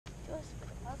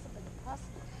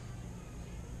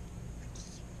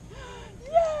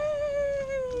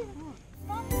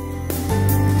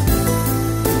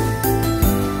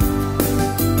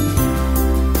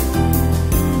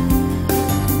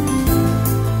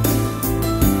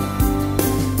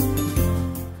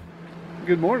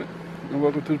good morning, and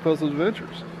welcome to the Puzzle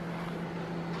Adventures.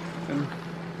 And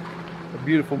a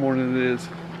beautiful morning it is.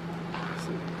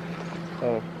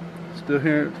 Still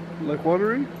here at Lake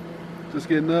Wateree, just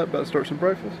getting up, about to start some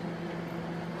breakfast.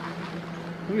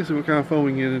 We can see what kind of fun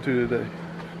we can get into today.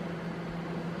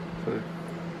 So,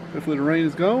 hopefully the rain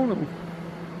is gone, and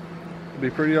it'll be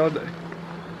pretty all day.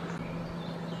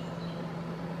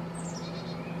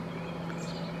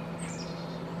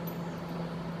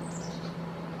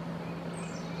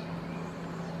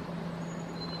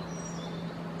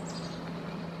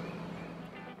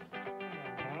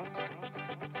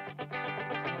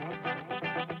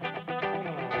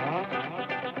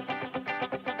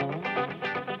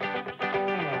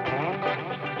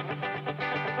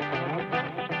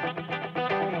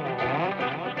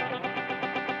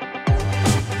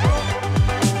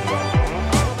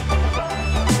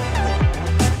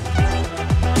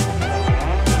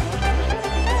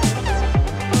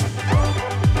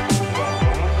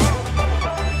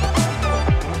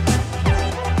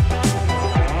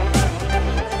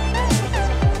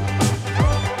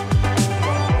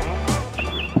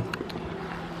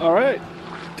 Alright,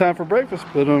 time for breakfast,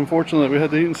 but unfortunately we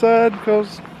had to eat inside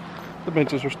because the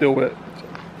benches are still wet.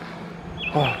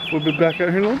 So, we'll be back out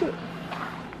here in a little bit.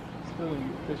 Still gonna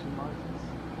get fishing license.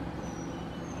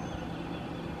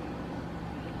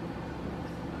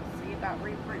 See about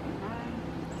reprinting mine.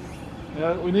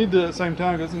 Yeah, we need to at the same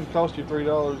time because it's going to cost you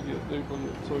 $3 to get a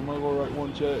duplicate, so we might as well write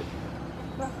one check.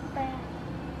 What's that?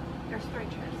 There's 3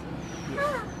 chairs.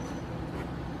 Yeah.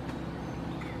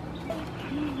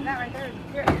 That right there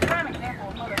is a prime example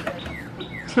of motherhood.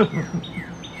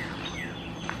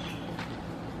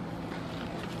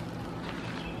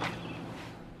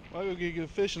 Well, we'll get a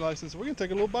fishing license. We're going to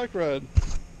take a little bike ride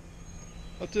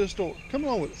up to the store. Come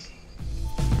along with us.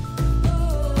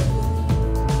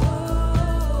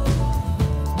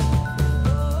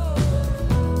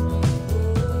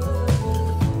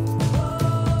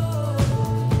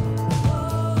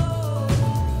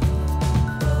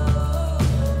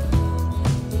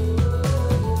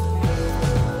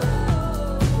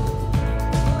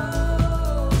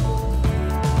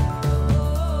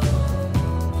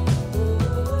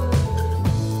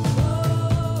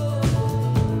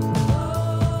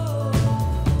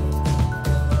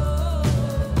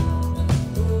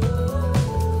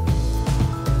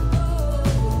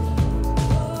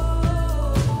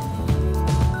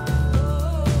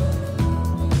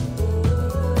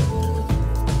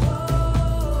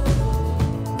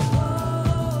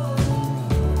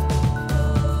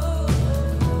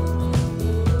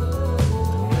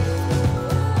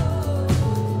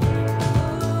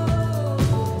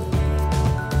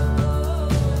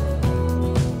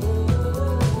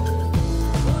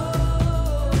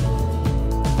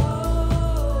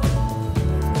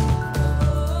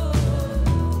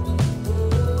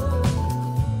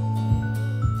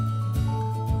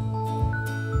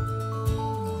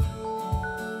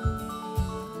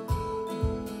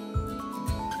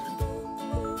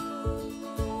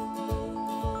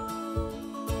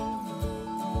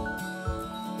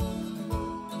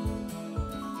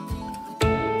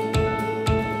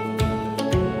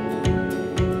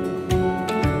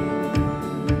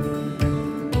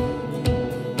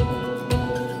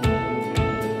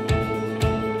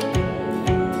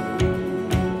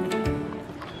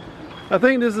 I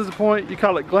think this is the point you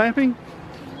call it glamping.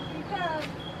 Because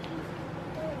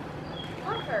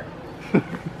comfort. I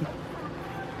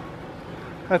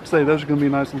have to say those are going to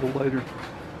be nice a little later.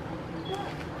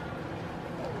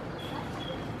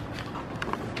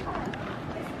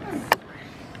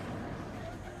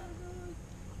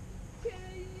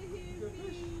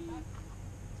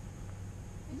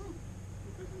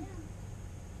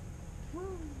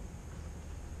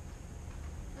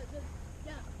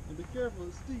 And be careful,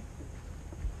 it's steep.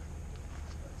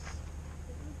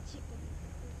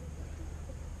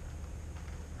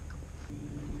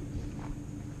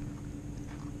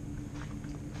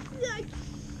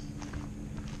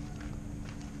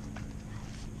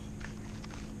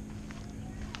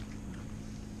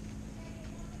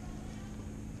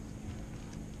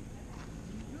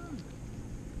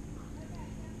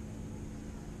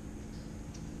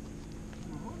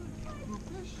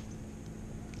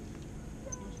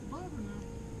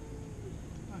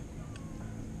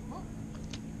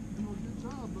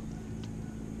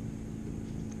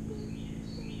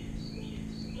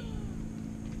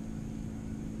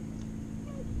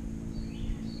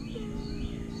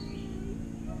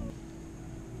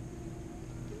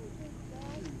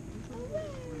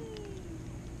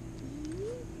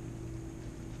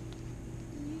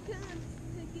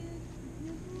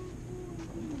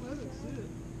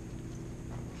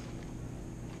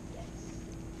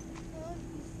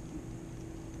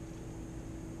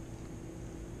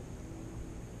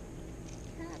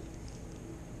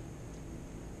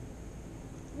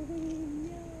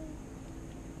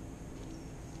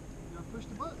 push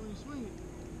the button when you swing it.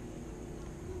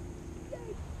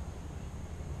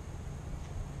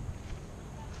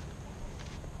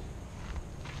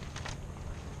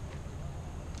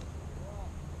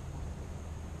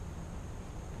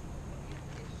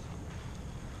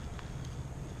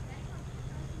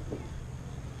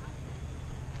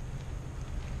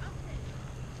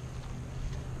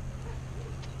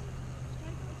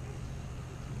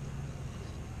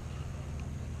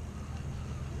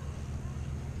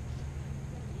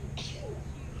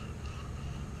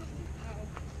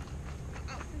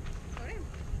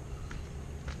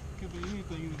 Could be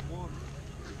anything in the water.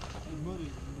 It's muddy.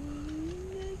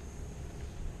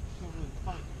 It's not really a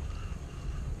fight.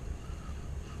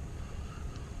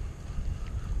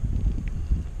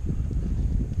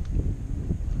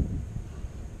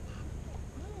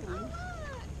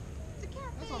 It's a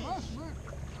catfish. That's a nice look.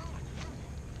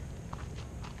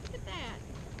 Look at that.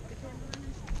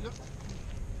 Yep.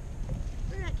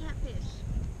 Look at that catfish.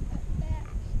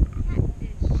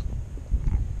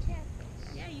 Catfish.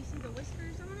 Yeah, you see the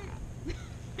whiskers on it?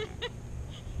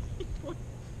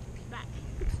 Back.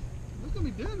 That's gonna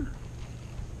be dinner.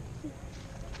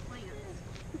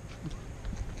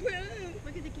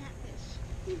 Look at the catfish.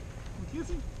 You kiss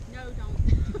him? No, don't.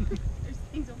 Those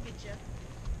things will get you.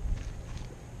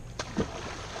 There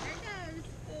it goes.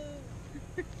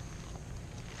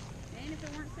 And if it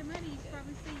weren't so muddy, you'd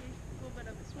probably see a little bit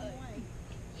of it swim away.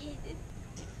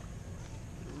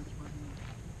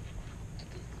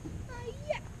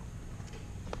 Yeah.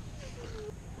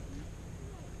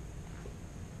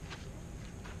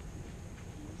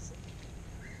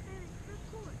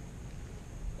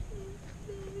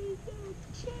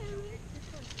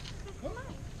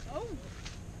 Oh.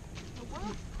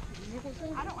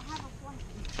 I don't have a flag.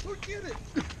 Look at it.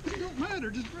 It don't matter.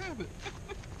 Just grab it.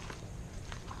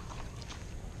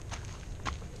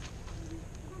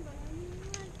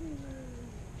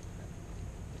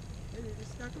 Is it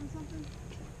just stuck on something?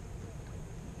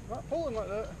 Not pulling like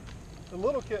that. The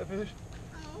little catfish.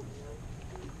 Oh.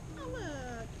 Oh,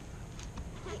 look.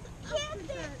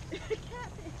 Catfish.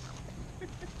 Catfish.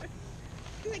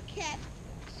 It's a cat.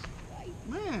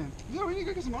 Man, yeah, we need to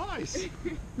go get some ice. You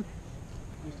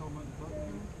talking about the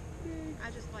button? I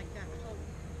just like that whole,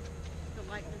 the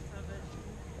lightness of it.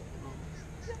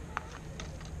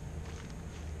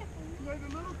 Like a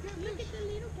little catfish. Look at the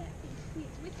little catfish.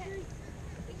 Whiskers.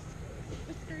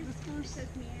 Whiskers. Whiskers. It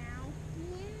says meow.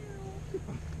 Meow.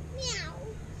 Meow.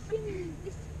 Jiminy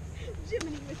whiskers.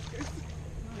 Jiminy whiskers.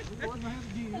 We're going to have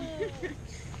again.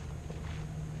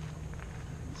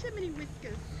 Jiminy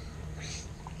whiskers.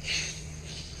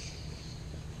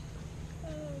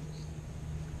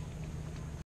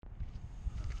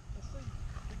 Let's see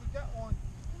if we got one.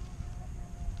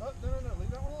 Oh, no, leave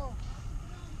that one alone.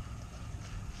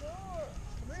 Sure.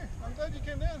 Come here. I'm glad you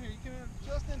came down here. You came in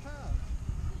just in time.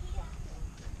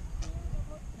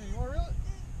 Hey, you want to reel it?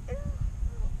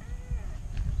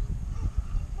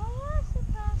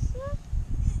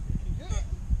 Can you get it?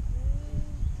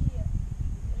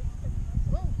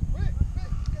 Oh, quick,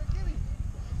 you gotta get him.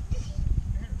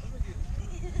 Here, let me get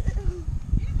him.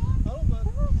 Hold on, bud.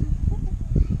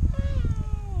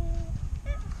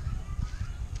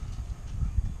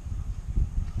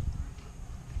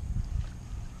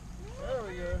 There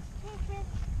we go.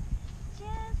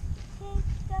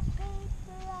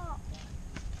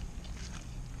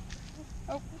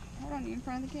 Oh, hold on, you're in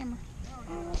front of the camera.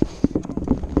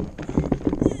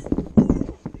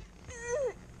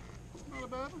 Not a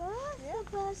bad one.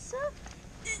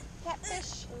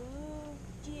 Catfish. Oh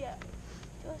dear.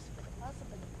 Just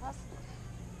possible.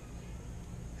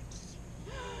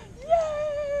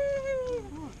 Yay!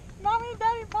 Mommy and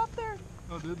Daddy bought their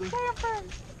Oh, did they? camper.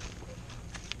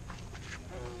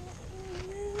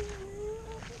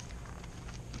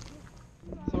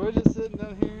 So we're just sitting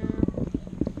down here,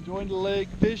 enjoying the lake,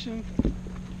 fishing.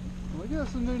 We got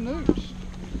some new news.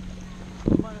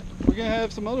 We're gonna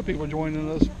have some other people joining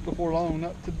us before long.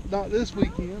 Not this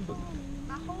weekend, but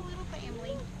My whole little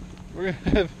family. we're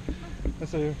gonna have,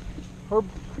 let's say, her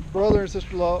brother and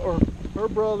sister-in-law, or her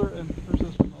brother and her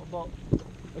sister-in-law bought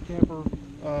a camper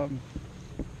a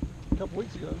couple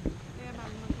weeks ago. Yeah, about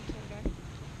a month or so ago.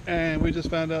 And we just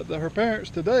found out that her parents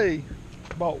today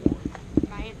bought one.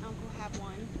 My aunt and uncle have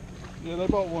one. Yeah, they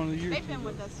bought one a year. They've been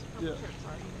with us for Yeah. trips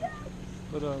already.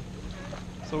 But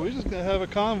so we're just gonna have a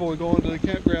convoy going to the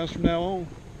campgrounds from now on.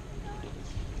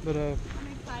 But I'm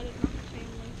excited for my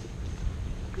family.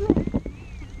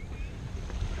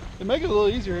 it make it a little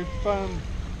easier to find,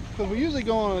 because we usually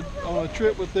go on a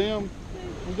trip with them.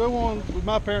 We go on with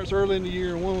my parents early in the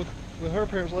year and one with her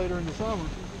parents later in the summer.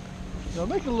 It'll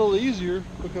make it a little easier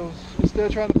because instead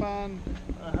of trying to find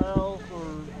a house or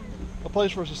a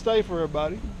place for us to stay for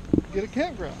everybody, get a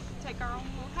campground. Take our own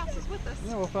little houses with us.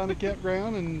 Yeah, we'll find a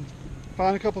campground and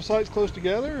find a couple sites close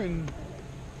together and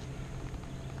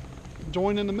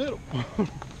join in the middle. Yep.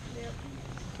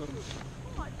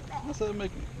 So that'll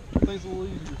make things a little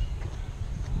easier.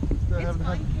 It's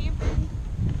fun camping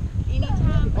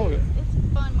anytime. Oh, yeah.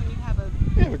 It's fun when you have a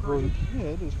Group. Yeah,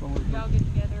 it is fun. Y'all get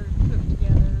together, cook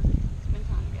together, spend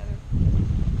time together.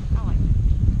 I like it.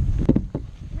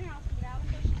 Now I'll get out and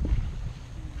fish.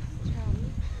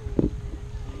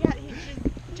 Yeah,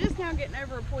 he's just now getting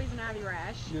over a poison ivy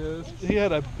rash. Yes, he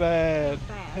had a bad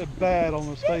on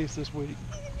his face this week.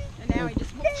 And now he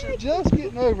just wants to. Just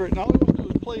getting over it, and all he wants to do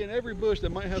is play in every bush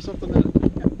that might have something in it.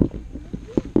 Yeah.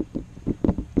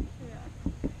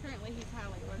 Apparently he's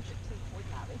highly allergic to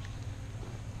poison ivy.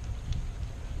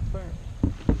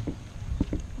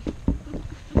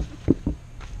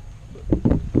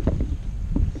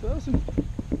 So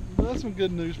that's some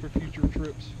good news for future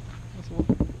trips.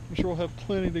 I'm sure we'll have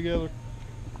plenty together.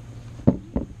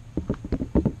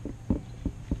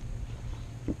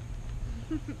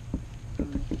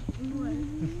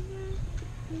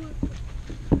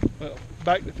 Well,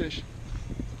 back to fishing.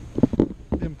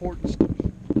 The important stuff.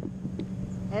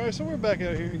 Alright, so we're back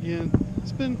out here again.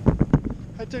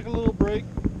 I took a little break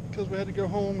because we had to go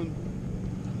home and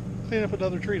clean up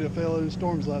another tree that fell in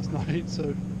storms last night.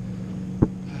 So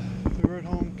we were at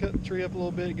home, cut the tree up a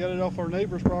little bit, got it off our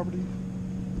neighbor's property,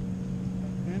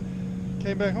 and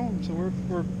came back home. So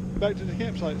we're back to the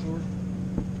campsite. So we're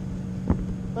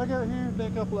back out here in a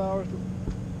couple hours.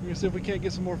 We're gonna see if we can't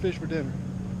get some more fish for dinner.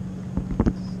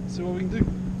 See what we can do.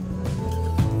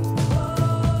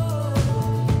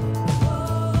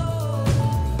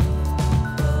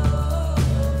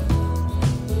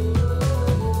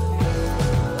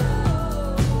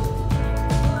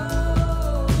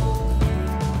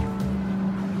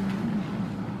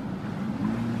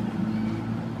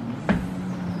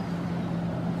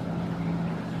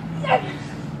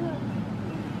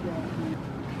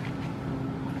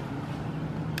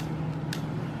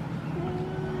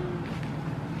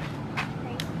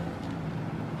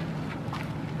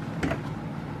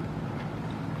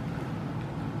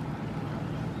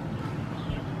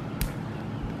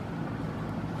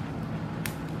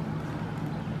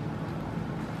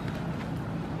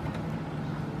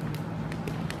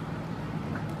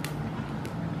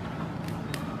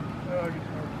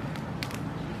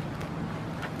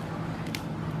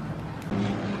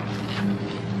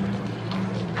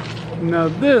 Now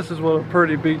this is what a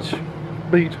pretty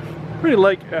pretty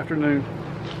lake afternoon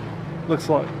looks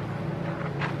like.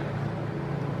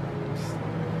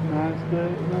 Nice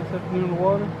day, nice afternoon in the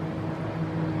water.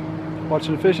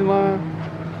 Watching the fishing line.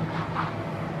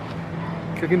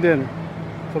 Cooking dinner.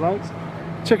 Tonight's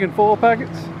chicken foil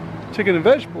packets. Chicken and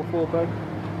vegetable foil packets.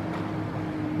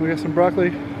 We got some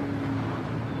broccoli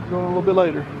going a little bit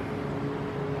later.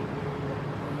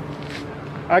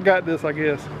 I got this, I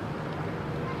guess.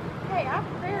 Hey, I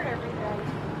prepared everything.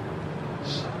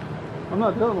 I'm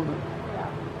not done with it.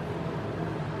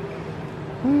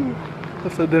 Yeah.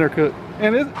 That's a dinner cook.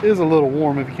 And it is a little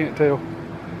warm if you can't tell.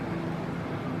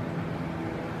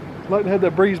 Like to have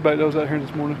that breeze back that was out here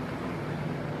this morning.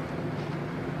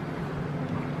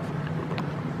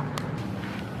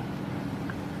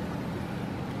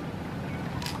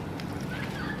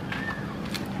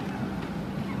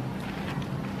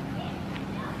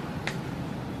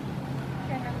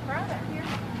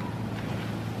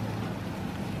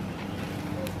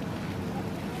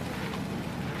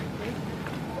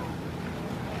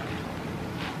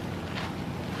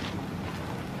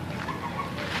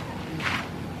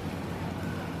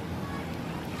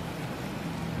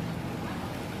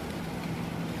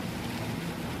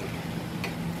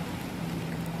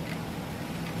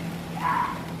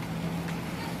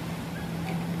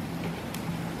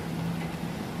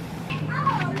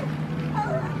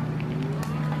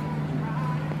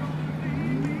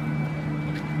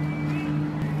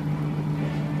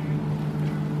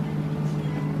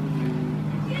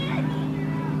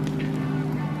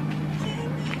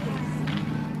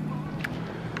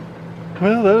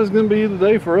 Well, that is going to be the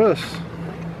day for us.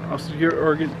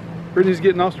 Brittany's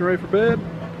getting Austin ready for bed.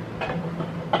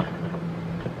 I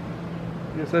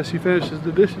guess as she finishes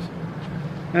the dishes.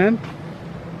 And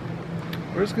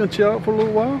we're just going to chill out for a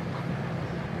little while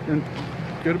and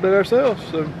go to bed ourselves.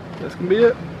 So that's going to be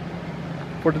it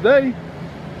for today.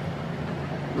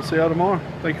 We'll see y'all tomorrow.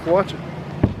 Thank you for watching.